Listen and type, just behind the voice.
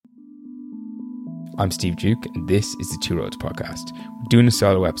I'm Steve Duke, and this is the Two Roads Podcast. We're doing a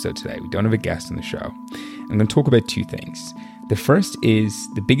solo episode today. We don't have a guest on the show. I'm going to talk about two things. The first is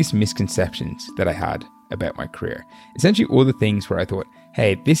the biggest misconceptions that I had about my career. Essentially all the things where I thought,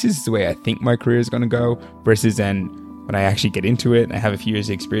 hey, this is the way I think my career is going to go, versus then when I actually get into it and I have a few years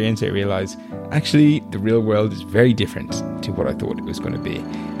of experience, I realize actually the real world is very different to what I thought it was going to be.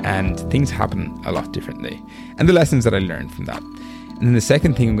 And things happen a lot differently. And the lessons that I learned from that. And then the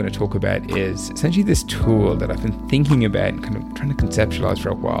second thing I'm going to talk about is essentially this tool that I've been thinking about and kind of trying to conceptualize for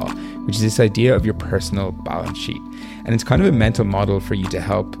a while, which is this idea of your personal balance sheet. And it's kind of a mental model for you to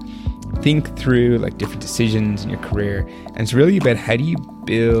help think through like different decisions in your career. And it's really about how do you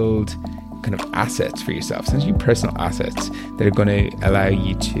build kind of assets for yourself, essentially personal assets that are going to allow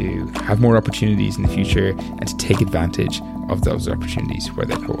you to have more opportunities in the future and to take advantage of those opportunities where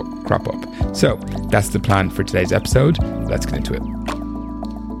they crop up. So that's the plan for today's episode. Let's get into it.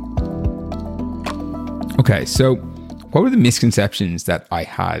 Okay, so what were the misconceptions that I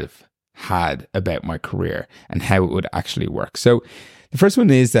have had about my career and how it would actually work? So the first one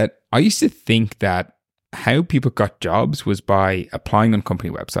is that I used to think that how people got jobs was by applying on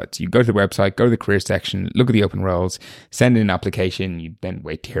company websites. You go to the website, go to the career section, look at the open roles, send in an application, you then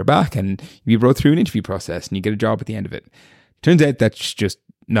wait to hear back, and you roll through an interview process and you get a job at the end of it. Turns out that's just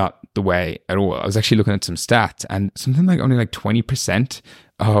not the way at all. I was actually looking at some stats, and something like only like 20%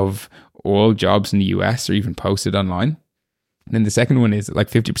 of all jobs in the US are even posted online. And then the second one is like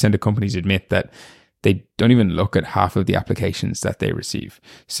 50% of companies admit that they don't even look at half of the applications that they receive.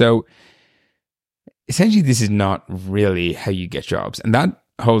 So essentially, this is not really how you get jobs. And that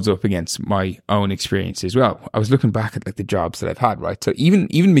holds up against my own experience as well. I was looking back at like the jobs that I've had, right? So even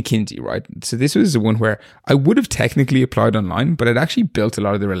McKinsey, right? So this was the one where I would have technically applied online, but I'd actually built a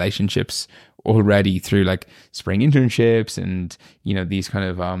lot of the relationships already through like spring internships and, you know, these kind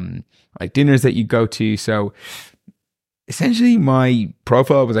of like dinners that you go to. So essentially my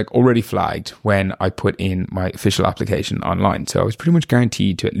profile was like already flagged when I put in my official application online. So I was pretty much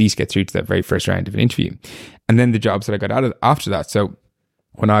guaranteed to at least get through to that very first round of an interview. And then the jobs that I got out of after that. So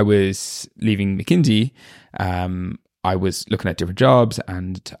when I was leaving McKinsey, I was looking at different jobs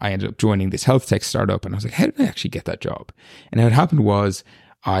and I ended up joining this health tech startup. And I was like, how did I actually get that job? And what happened was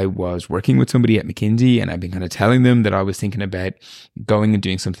I was working with somebody at McKinsey and I've been kind of telling them that I was thinking about going and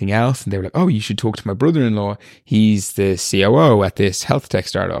doing something else. And they were like, oh, you should talk to my brother-in-law. He's the COO at this health tech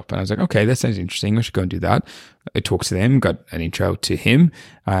startup. And I was like, okay, that sounds interesting. I should go and do that. I talked to them, got an intro to him,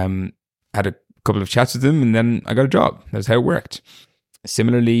 had a couple of chats with him, and then I got a job. That's how it worked.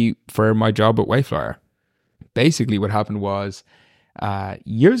 Similarly for my job at Wayflyer. Basically what happened was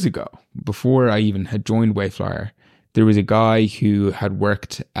years ago, before I even had joined Wayflyer, there was a guy who had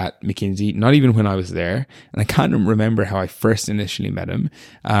worked at McKinsey, not even when I was there. And I can't remember how I first initially met him.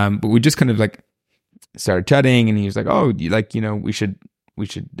 But we just kind of like started chatting and he was like, oh, we should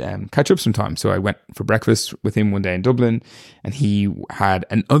catch up sometime. So I went for breakfast with him one day in Dublin and he had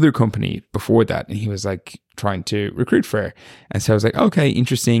another company before that. And he was like trying to recruit for her. And so I was like, okay,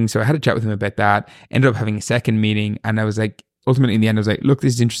 interesting. So I had a chat with him about that, ended up having a second meeting. And I was like, ultimately in the end, I was like, look,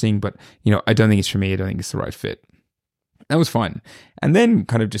 this is interesting, but I don't think it's for me. I don't think it's the right fit. That was fun. And then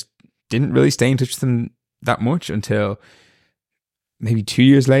kind of just didn't really stay in touch with them that much until maybe 2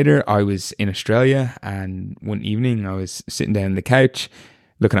 years later. I was in Australia and one evening I was sitting down on the couch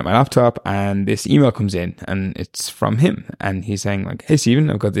looking at my laptop and this email comes in and it's from him. And he's saying like, hey, Stephen,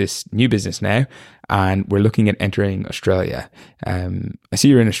 I've got this new business now and we're looking at entering Australia. I see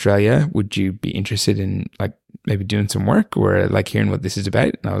you're in Australia. Would you be interested in like maybe doing some work or like hearing what this is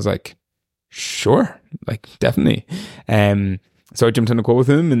about? And I was like, sure, like definitely. So I jumped on a call with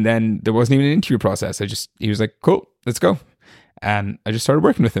him and then there wasn't even an interview process. He was like, cool, let's go. And I just started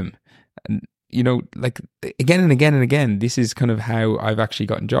working with him. And, like again and again and again, this is kind of how I've actually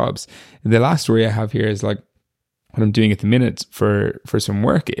gotten jobs. And the last story I have here is like what I'm doing at the minute for some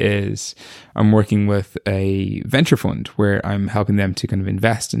work is I'm working with a venture fund where I'm helping them to kind of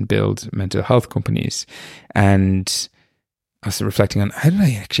invest and build mental health companies. And I was reflecting on how did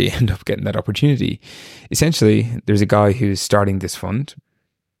I actually end up getting that opportunity? Essentially, there's a guy who's starting this fund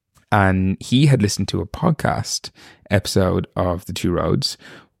and he had listened to a podcast episode of The Two Roads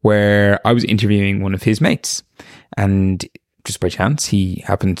where I was interviewing one of his mates. And just by chance, he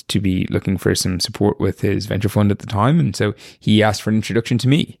happened to be looking for some support with his venture fund at the time. And so he asked for an introduction to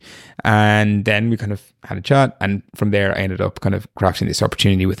me. And then we kind of had a chat. And from there, I ended up kind of crafting this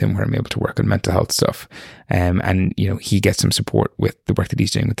opportunity with him where I'm able to work on mental health stuff. And he gets some support with the work that he's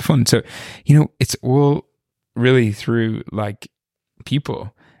doing with the fund. So, it's all really through like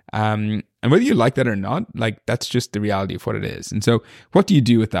people. And whether you like that or not, like that's just the reality of what it is. And so what do you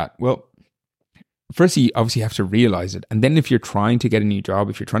do with that? Well, firstly, you obviously have to realize it. And then if you're trying to get a new job,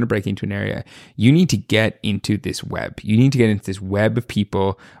 if you're trying to break into an area, you need to get into this web. You need to get into this web of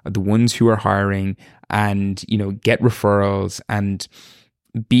people, the ones who are hiring, and, get referrals and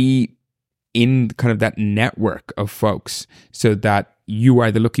be in kind of that network of folks so that you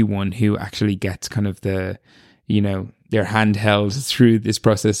are the lucky one who actually gets kind of the, their hand held through this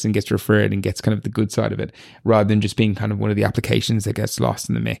process and gets referred and gets kind of the good side of it, rather than just being kind of one of the applications that gets lost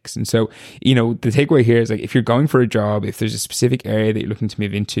in the mix. And so, the takeaway here is like, if you're going for a job, if there's a specific area that you're looking to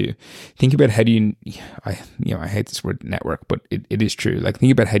move into, think about how do you, I hate this word network, but it is true. Like,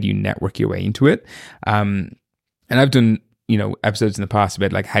 think about how do you network your way into it. And I've done, episodes in the past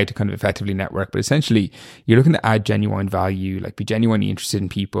about like how to kind of effectively network, but essentially you're looking to add genuine value, like be genuinely interested in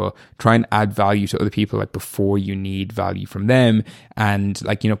people, try and add value to other people, like before you need value from them, and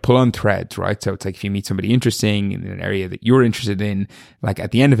like, pull on threads, right? So it's like, if you meet somebody interesting in an area that you're interested in, like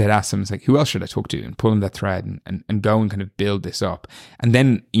at the end of it, ask them, it's like, who else should I talk to? And pull on that thread and go and kind of build this up. And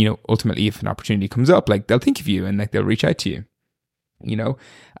then, ultimately if an opportunity comes up, like they'll think of you and like they'll reach out to you,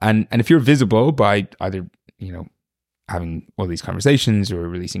 and if you're visible by either, having all these conversations or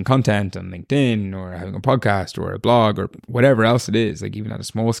releasing content on LinkedIn or having a podcast or a blog or whatever else it is, like even at a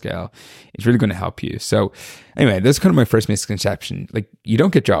small scale, it's really going to help you. So anyway, that's kind of my first misconception. Like, you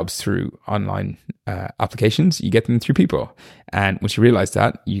don't get jobs through online applications, you get them through people. And once you realize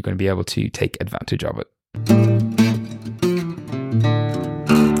that, you're going to be able to take advantage of it.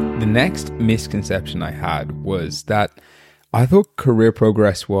 The next misconception I had was that I thought career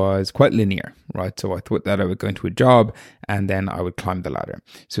progress was quite linear, right? So I thought that I would go into a job and then I would climb the ladder.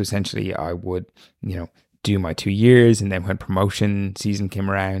 So essentially I would, do my 2 years, and then when promotion season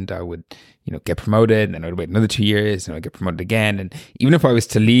came around, I would, get promoted, and then I would wait another 2 years and I'd get promoted again. And even if I was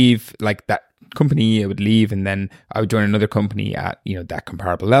to leave like that company, I would leave and then I would join another company at, that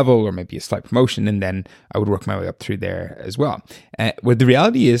comparable level, or maybe a slight promotion, and then I would work my way up through there as well. But the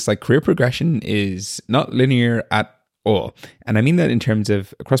reality is, like, career progression is not linear at all. And I mean that in terms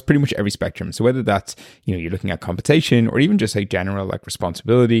of across pretty much every spectrum. So whether that's, you're looking at compensation or even just like general like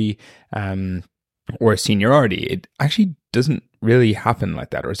responsibility or seniority, it actually doesn't really happen like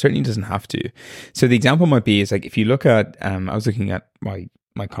that, or it certainly doesn't have to. So the example might be is like, if you look at, I was looking at my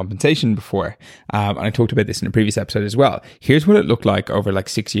compensation before, and I talked about this in a previous episode as well. Here's what it looked like over like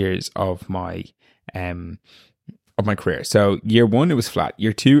 6 years of my career. So year 1, it was flat.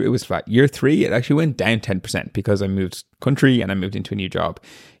 Year 2, it was flat. Year 3, it actually went down 10% because I moved country and I moved into a new job.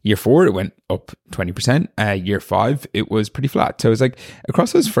 Year 4, it went up 20%. Year 5, it was pretty flat. So it's like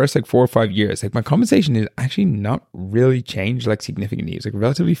across those first like 4 or 5 years, like my compensation is actually not really changed like significantly. It's like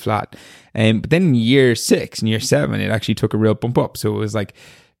relatively flat. But then in year 6 and year 7, it actually took a real bump up. So it was like,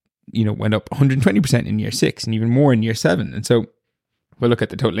 went up 120% in year 6 and even more in year 7. And so we'll look at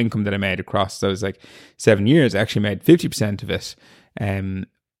the total income that I made across those like 7 years. I actually made 50% of it,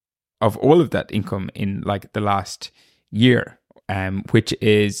 of all of that income in like the last year, which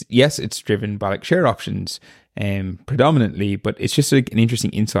is, yes, it's driven by like share options predominantly, but it's just like an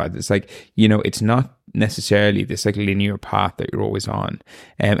interesting insight. It's like, it's not necessarily this like linear path that you're always on.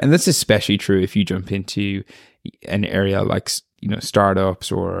 And that's especially true if you jump into an area like,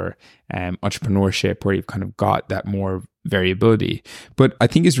 startups or entrepreneurship, where you've kind of got that more variability. But I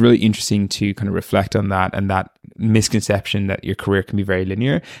think it's really interesting to kind of reflect on that and that misconception that your career can be very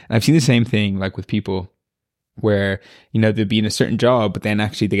linear. And I've seen the same thing like with people where, they'll be in a certain job, but then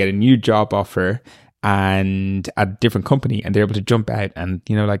actually they get a new job offer and at a different company, and they're able to jump out and,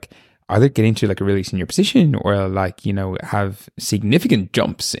 like, either get into like a really senior position or like, have significant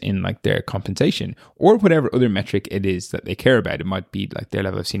jumps in like their compensation or whatever other metric it is that they care about. It might be like their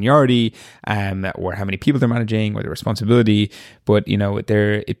level of seniority, or how many people they're managing, or their responsibility. But,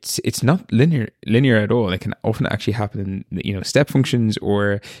 it's not linear at all. It can often actually happen in, step functions,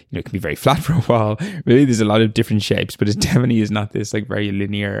 or, it can be very flat for a while. Really, there's a lot of different shapes, but it definitely is not this like very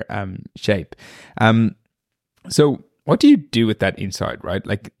linear shape. So what do you do with that insight, right?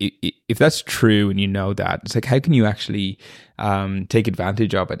 Like, if that's true and you know that, it's like, how can you actually take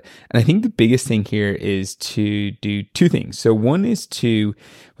advantage of it? And I think the biggest thing here is to do 2 things. So one is to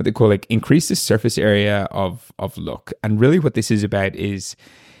what they call like increase the surface area of look. And really what this is about is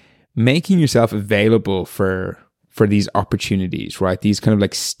making yourself available for these opportunities, right? These kind of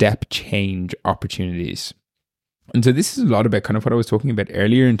like step change opportunities. And so this is a lot about kind of what I was talking about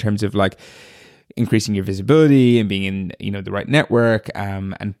earlier in terms of like, increasing your visibility and being in, the right network,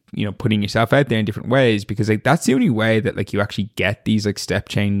 and, putting yourself out there in different ways, because like that's the only way that like you actually get these like step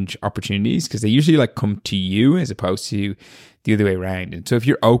change opportunities, because they usually like come to you as opposed to the other way around. And so if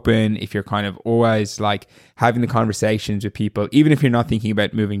you're open, if you're kind of always like having the conversations with people, even if you're not thinking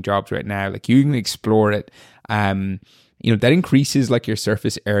about moving jobs right now, like you can explore it, that increases like your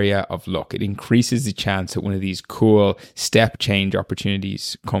surface area of luck. It increases the chance that one of these cool step change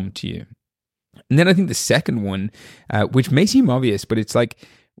opportunities come to you. And then I think the second one, which may seem obvious, but it's like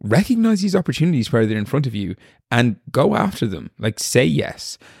recognize these opportunities where they're in front of you and go after them. Like say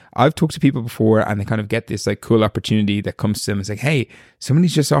yes. I've talked to people before and they kind of get this like cool opportunity that comes to them. It's like, hey,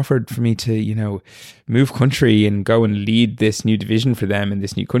 somebody's just offered for me to, move country and go and lead this new division for them in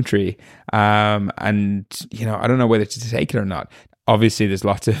this new country. I don't know whether to take it or not. Obviously, there's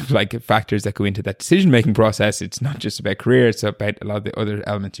lots of like factors that go into that decision-making process. It's not just about career. It's about a lot of the other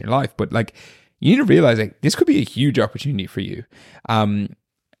elements in your life. But like, you need to realize like this could be a huge opportunity for you.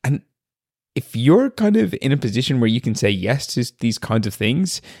 And if you're kind of in a position where you can say yes to these kinds of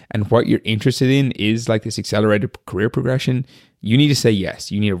things and what you're interested in is like this accelerated career progression, you need to say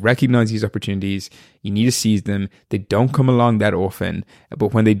yes. You need to recognize these opportunities. You need to seize them. They don't come along that often,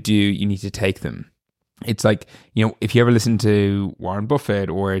 but when they do, you need to take them. It's like, if you ever listen to Warren Buffett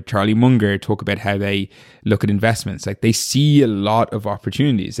or Charlie Munger talk about how they look at investments, like they see a lot of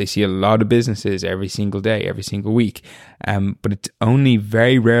opportunities. They see a lot of businesses every single day, every single week. But it's only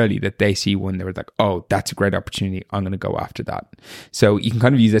very rarely that they see one that was like, oh, that's a great opportunity. I'm going to go after that. So you can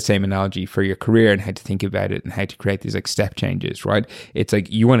kind of use that same analogy for your career and how to think about it and how to create these like step changes, right? It's like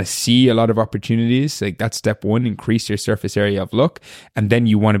you want to see a lot of opportunities. Like that's step one, increase your surface area of luck. And then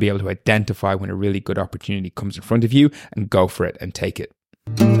you want to be able to identify when a really good opportunity comes in front of you and go for it and take it.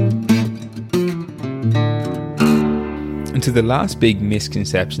 And so the last big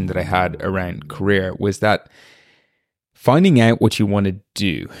misconception that I had around career was that finding out what you want to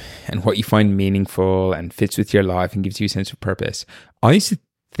do and what you find meaningful and fits with your life and gives you a sense of purpose, I used to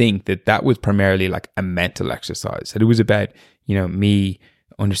think that was primarily like a mental exercise, that it was about, me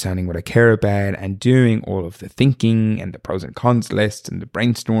understanding what I care about and doing all of the thinking and the pros and cons lists and the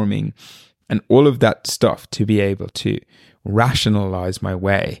brainstorming and all of that stuff to be able to rationalize my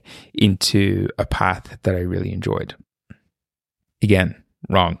way into a path that I really enjoyed. Again,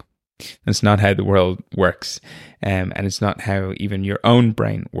 wrong. That's not how the world works. And it's not how even your own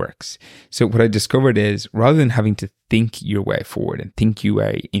brain works. So what I discovered is rather than having to think your way forward and think your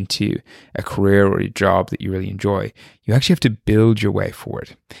way into a career or a job that you really enjoy, you actually have to build your way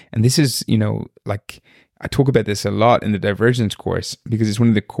forward. And this is, like I talk about this a lot in the Divergence course because it's one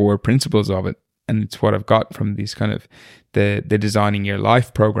of the core principles of it. And it's what I've got from these kind of the Designing Your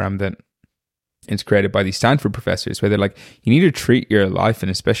Life program that it's created by these Stanford professors, where they're like, you need to treat your life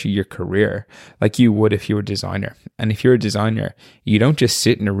and especially your career like you would if you were a designer. And if you're a designer, you don't just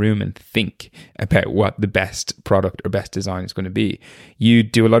sit in a room and think about what the best product or best design is going to be. You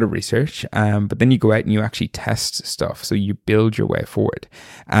do a lot of research, but then you go out and you actually test stuff. So you build your way forward.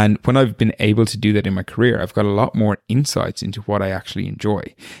 And when I've been able to do that in my career, I've got a lot more insights into what I actually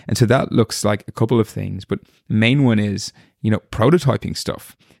enjoy. And so that looks like a couple of things, but the main one is, prototyping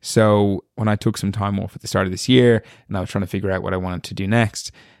stuff. So when I took some time off at the start of this year and I was trying to figure out what I wanted to do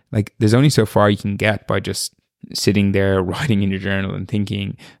next, like there's only so far you can get by just sitting there writing in your journal and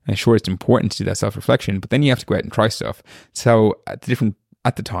thinking. And sure, it's important to do that self-reflection, but then you have to go out and try stuff. So at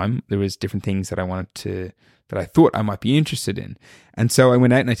the time, there was different things that that I thought I might be interested in. And so I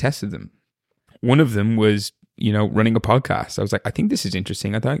went out and I tested them. One of them was, running a podcast. I was like, I think this is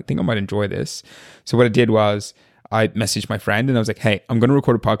interesting. I think I might enjoy this. So what I did was I messaged my friend and I was like, hey, I'm going to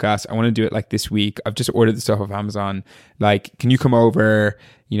record a podcast. I want to do it like this week. I've just ordered the stuff off Amazon. Like, can you come over,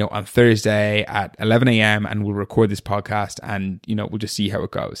 on Thursday at 11 a.m. and we'll record this podcast and, we'll just see how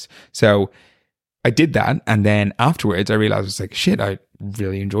it goes. So I did that. And then afterwards I realized I was like, shit, I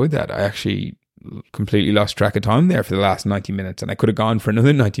really enjoyed that. I actually completely lost track of time there for the last 90 minutes. And I could have gone for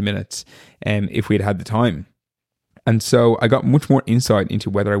another 90 minutes if we'd had the time. And so I got much more insight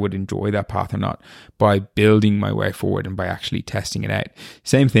into whether I would enjoy that path or not by building my way forward and by actually testing it out.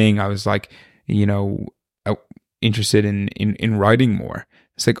 Same thing, I was like, interested in writing more.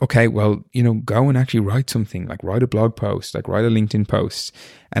 It's like, okay, well, go and actually write something, like write a blog post, like write a LinkedIn post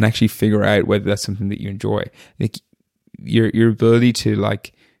and actually figure out whether that's something that you enjoy. Like your ability to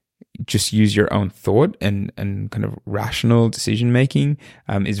like just use your own thought and kind of rational decision making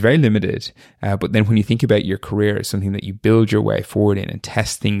is very limited. But then when you think about your career as something that you build your way forward in and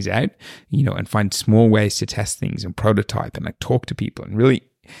test things out, and find small ways to test things and prototype and like talk to people and really,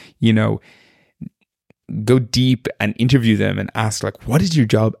 go deep and interview them and ask like, what is your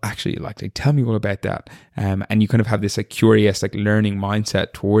job actually like? Like, tell me all about that. And you kind of have this like curious, like learning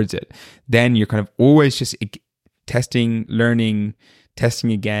mindset towards it. Then you're kind of always just testing, learning,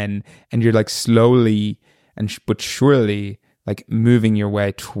 testing again. And you're like slowly but surely like moving your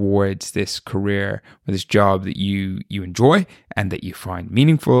way towards this career or this job that you enjoy and that you find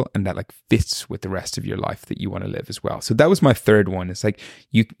meaningful and that like fits with the rest of your life that you want to live as well. So that was my third one. It's like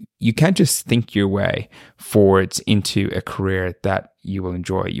you can't just think your way forwards into a career that you will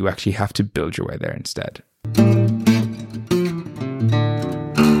enjoy. You actually have to build your way there instead.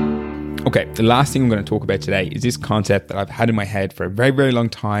 Okay, the last thing I'm going to talk about today is this concept that I've had in my head for a very, very long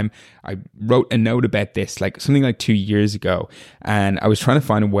time. I wrote a note about this like something like 2 years ago, and I was trying to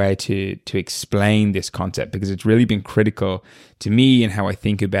find a way to explain this concept because it's really been critical to me and how I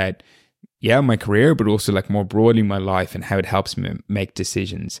think about my career, but also like more broadly my life and how it helps me make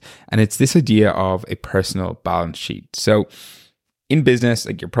decisions. And it's this idea of a personal balance sheet. So in business,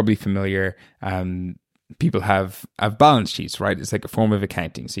 like you're probably familiar, people have balance sheets, right? It's like a form of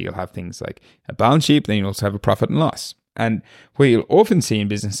accounting. So you'll have things like a balance sheet, but then you also have a profit and loss. And what you'll often see in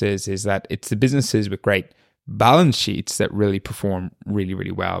businesses is that it's the businesses with great balance sheets that really perform really,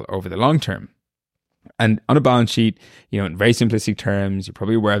 really well over the long term. And on a balance sheet, in very simplistic terms, you're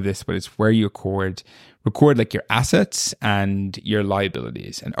probably aware of this, but it's where you record like your assets and your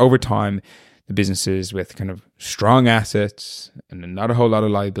liabilities. And over time, the businesses with kind of strong assets and not a whole lot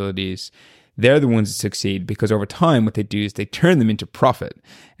of liabilities, they're the ones that succeed because over time, what they do is they turn them into profit.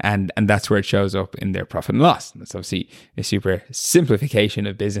 And that's where it shows up in their profit and loss. That's obviously a super simplification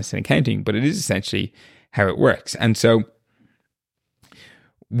of business and accounting, but it is essentially how it works. And so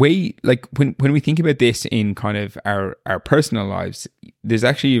when we think about this in kind of our personal lives, there's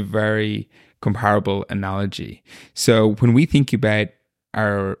actually a very comparable analogy. So when we think about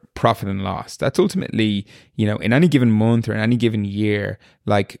our profit and loss, that's ultimately, in any given month or in any given year,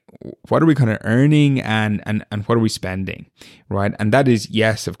 like what are we kind of earning and what are we spending, right? And that is,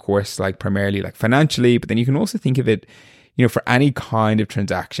 yes, of course, like primarily like financially, but then you can also think of it, for any kind of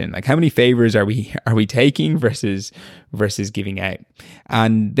transaction, like how many favors are we taking versus giving out.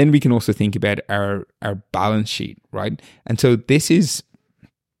 And then we can also think about our balance sheet, right? And so this is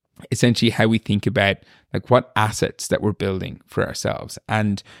essentially how we think about like what assets that we're building for ourselves.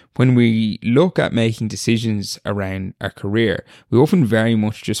 And when we look at making decisions around our career, we often very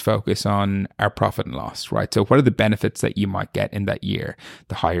much just focus on our profit and loss, right? So what are the benefits that you might get in that year?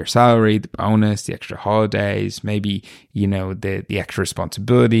 The higher salary, the bonus, the extra holidays, maybe, the extra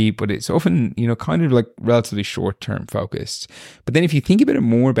responsibility, but it's often, kind of like relatively short-term focused. But then if you think a bit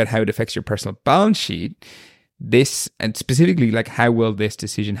more about how it affects your personal balance sheet, this, and specifically like how will this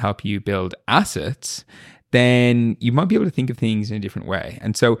decision help you build assets, then you might be able to think of things in a different way.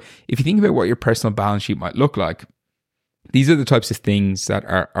 And so if you think about what your personal balance sheet might look like, these are the types of things that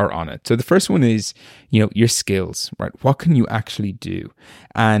are on it. So the first one is, your skills, right? What can you actually do?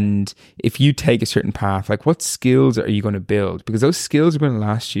 And if you take a certain path, like what skills are you going to build? Because those skills are going to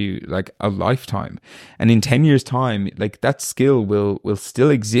last you like a lifetime. And in 10 years time, like that skill will still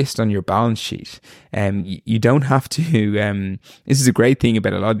exist on your balance sheet. You don't have to, this is a great thing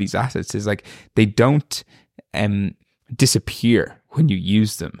about a lot of these assets is like, they don't, disappear when you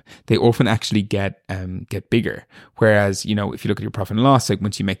use them. They often actually get bigger. Whereas, if you look at your profit and loss, like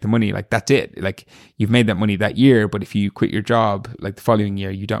once you make the money, like that's it. Like you've made that money that year, but if you quit your job, like the following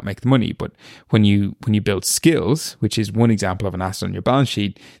year, you don't make the money. But when you build skills, which is one example of an asset on your balance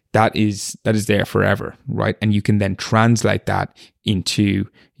sheet, that is there forever, right? And you can then translate that into,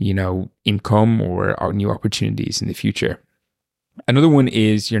 income or new opportunities in the future. Another one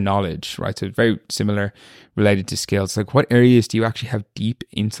is your knowledge, right? So very similar, related to skills. Like what areas do you actually have deep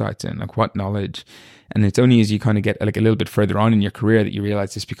insights in? Like what knowledge? And it's only as you kind of get like a little bit further on in your career that you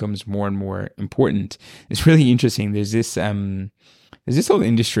realize this becomes more and more important. It's really interesting. There's this whole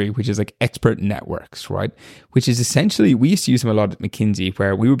industry, which is like expert networks, right? Which is essentially, we used to use them a lot at McKinsey,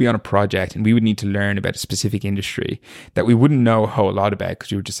 where we would be on a project and we would need to learn about a specific industry that we wouldn't know a whole lot about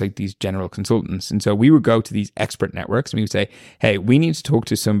because we were just like these general consultants. And so we would go to these expert networks and we would say, hey, we need to talk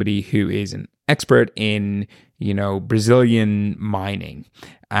to somebody who is an expert in, Brazilian mining.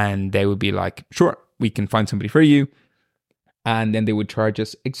 And they would be like, sure, we can find somebody for you. And then they would charge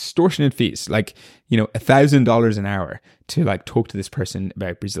us extortionate fees, like, $1,000 an hour to like talk to this person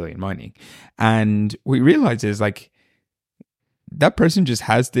about Brazilian mining. And what we realized is like, that person just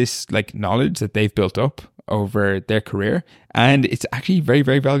has this like knowledge that they've built up over their career. And it's actually very,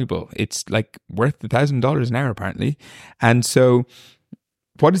 very valuable. It's like worth $1,000 an hour apparently. And so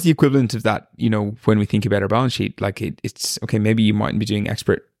what is the equivalent of that, when we think about our balance sheet? Like it's okay, maybe you mightn't be doing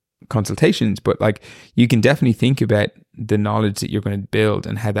expert consultations, but like you can definitely think about the knowledge that you're going to build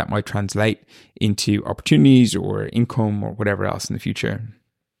and how that might translate into opportunities or income or whatever else in the future.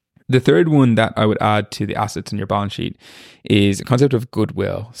 The third one that I would add to the assets in your balance sheet is a concept of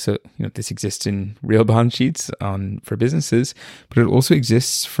goodwill. So, this exists in real balance sheets for businesses, but it also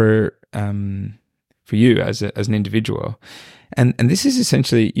exists for you as an individual. And this is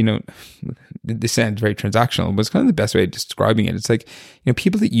essentially, this sounds very transactional, but it's kind of the best way of describing it. It's like,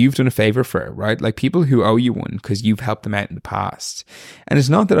 people that you've done a favor for, right? Like people who owe you one because you've helped them out in the past. And it's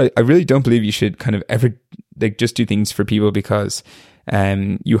not that I really don't believe you should kind of ever like just do things for people because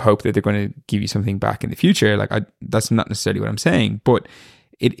you hope that they're going to give you something back in the future. Like that's not necessarily what I'm saying, but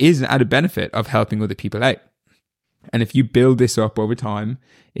it is an added benefit of helping other people out. And if you build this up over time,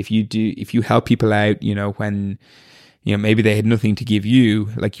 if you help people out, when maybe they had nothing to give you,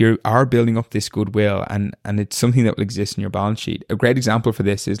 like you are building up this goodwill, and it's something that will exist in your balance sheet. A great example for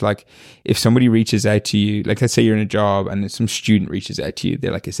this is like if somebody reaches out to you, like let's say you're in a job and some student reaches out to you,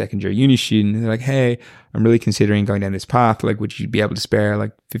 they're like a second year uni student, and they're like, hey, I'm really considering going down this path. Like, would you be able to spare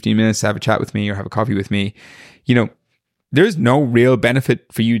like 15 minutes to have a chat with me or have a coffee with me? There's no real benefit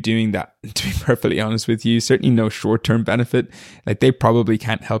for you doing that, to be perfectly honest with you. Certainly no short-term benefit. Like they probably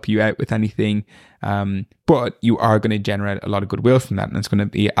can't help you out with anything. But you are going to generate a lot of goodwill from that. And it's going to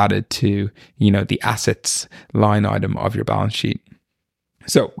be added to, the assets line item of your balance sheet.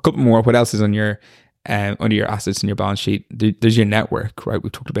 So a couple more. What else is on your under your assets in your balance sheet? There's your network, right?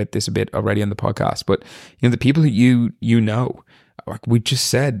 We've talked about this a bit already on the podcast, but the people who like we just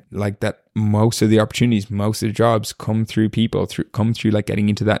said, like that most of the opportunities, most of the jobs come through people, come through like getting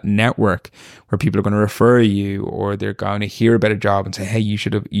into that network where people are going to refer you, or they're going to hear about a job and say, hey, you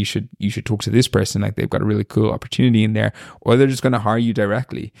should talk to this person. Like they've got a really cool opportunity in there, or they're just going to hire you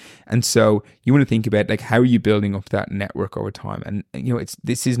directly. And so you want to think about like, how are you building up that network over time? And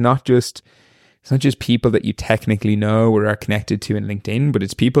it's not just people that you technically know or are connected to in LinkedIn, but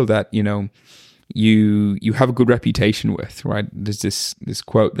it's people that, you have a good reputation with, right? There's this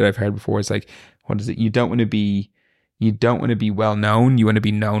quote that I've heard before. It's like, what is it? You don't want to be well known. You want to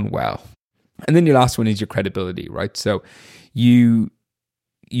be known well. And then your last one is your credibility, right? So you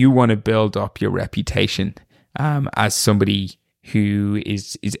want to build up your reputation as somebody who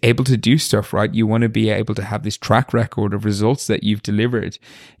is able to do stuff, right? You want to be able to have this track record of results that you've delivered,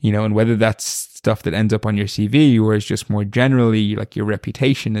 and whether that's stuff that ends up on your CV or is just more generally like your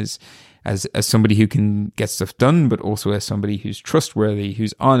reputation as somebody who can get stuff done, but also as somebody who's trustworthy,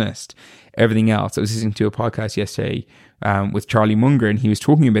 who's honest, everything else. I was listening to a podcast yesterday with Charlie Munger, and he was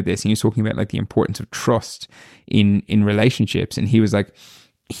talking about this, and he was talking about like the importance of trust in relationships. And he was like,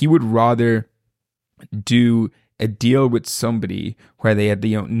 he would rather do a deal with somebody where they had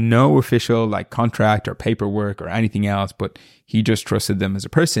no official like contract or paperwork or anything else, but he just trusted them as a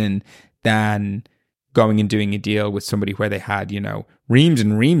person, than going and doing a deal with somebody where they had, reams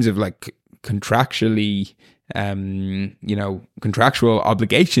and reams of like contractually, contractual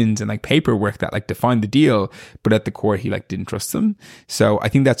obligations and like paperwork that like defined the deal, but at the core, he like didn't trust them. So I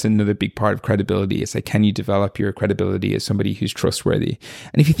think that's another big part of credibility. It's like, can you develop your credibility as somebody who's trustworthy?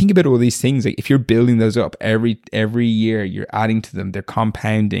 And if you think about all these things, like if you're building those up every year, you're adding to them, they're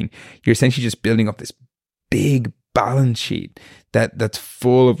compounding, you're essentially just building up this big balance sheet that's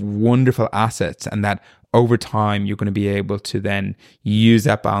full of wonderful assets, and that over time you're going to be able to then use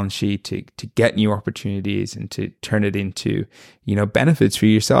that balance sheet to get new opportunities and to turn it into benefits for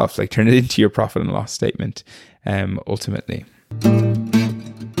yourself, like turn it into your profit and loss statement ultimately.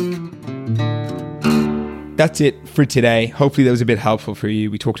 That's it for today. Hopefully that was a bit helpful for you.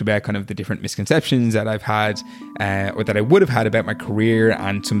 We talked about kind of the different misconceptions that I've had or that I would have had about my career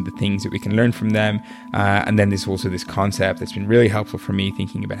and some of the things that we can learn from them. And then there's also this concept that's been really helpful for me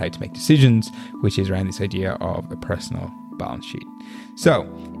thinking about how to make decisions, which is around this idea of a personal balance sheet. So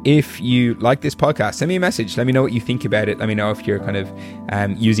if you like this podcast, send me a message. Let me know what you think about it. Let me know if you're kind of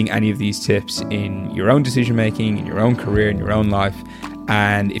using any of these tips in your own decision making, in your own career, in your own life.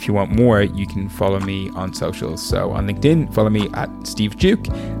 And if you want more, you can follow me on socials. So on LinkedIn, follow me at Steve Duke.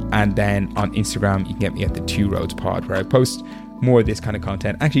 And then on Instagram, you can get me at the Two Roads Pod, where I post more of this kind of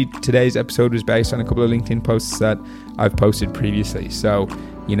content. Actually, today's episode was based on a couple of LinkedIn posts that I've posted previously. So,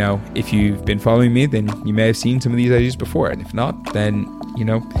 if you've been following me, then you may have seen some of these ideas before. And if not, then,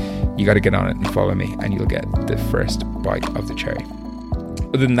 you got to get on it and follow me, and you'll get the first bite of the cherry.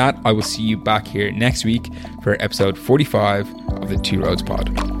 Other than that, I will see you back here next week for episode 45 of the Two Roads Pod.